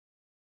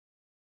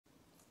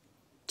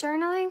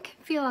Journaling can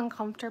feel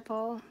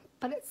uncomfortable,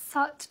 but it's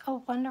such a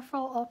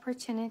wonderful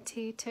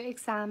opportunity to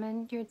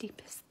examine your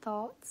deepest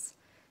thoughts.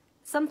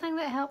 Something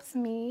that helps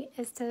me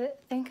is to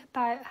think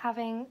about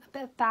having a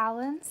bit of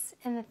balance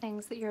in the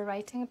things that you're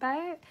writing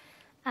about.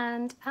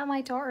 And at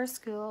my daughter's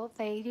school,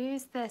 they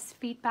use this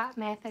feedback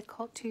method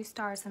called 2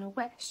 stars and a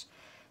wish.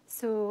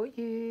 So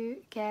you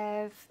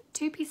give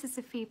 2 pieces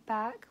of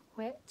feedback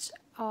which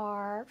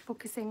are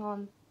focusing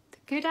on the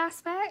good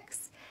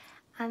aspects,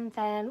 and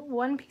then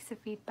 1 piece of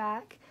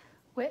feedback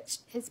which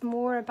is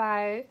more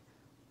about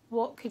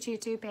what could you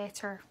do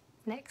better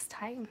next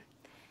time.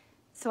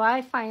 So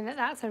I find that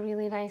that's a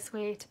really nice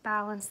way to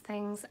balance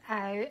things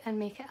out and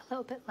make it a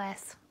little bit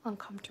less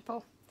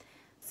uncomfortable.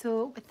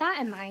 So with that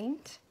in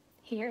mind,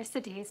 here's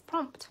today's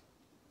prompt.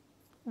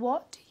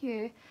 What do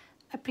you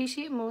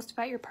appreciate most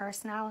about your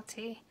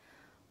personality?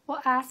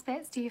 What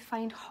aspects do you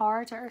find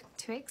harder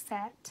to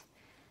accept?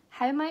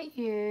 How might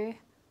you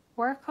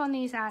work on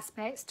these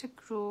aspects to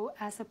grow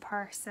as a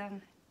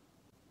person?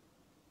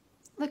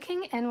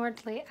 Looking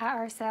inwardly at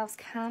ourselves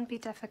can be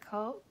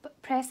difficult,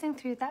 but pressing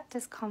through that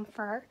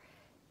discomfort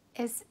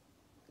is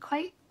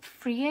quite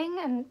freeing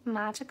and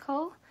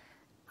magical.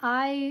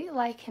 I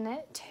liken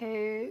it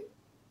to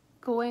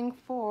going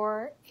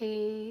for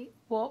a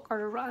walk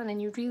or a run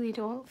and you really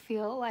don't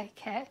feel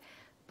like it,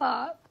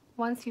 but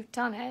once you've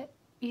done it,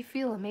 you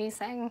feel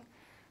amazing.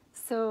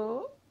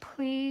 So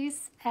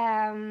please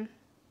bear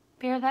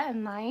that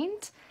in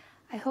mind.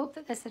 I hope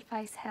that this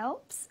advice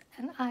helps,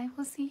 and I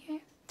will see you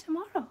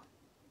tomorrow.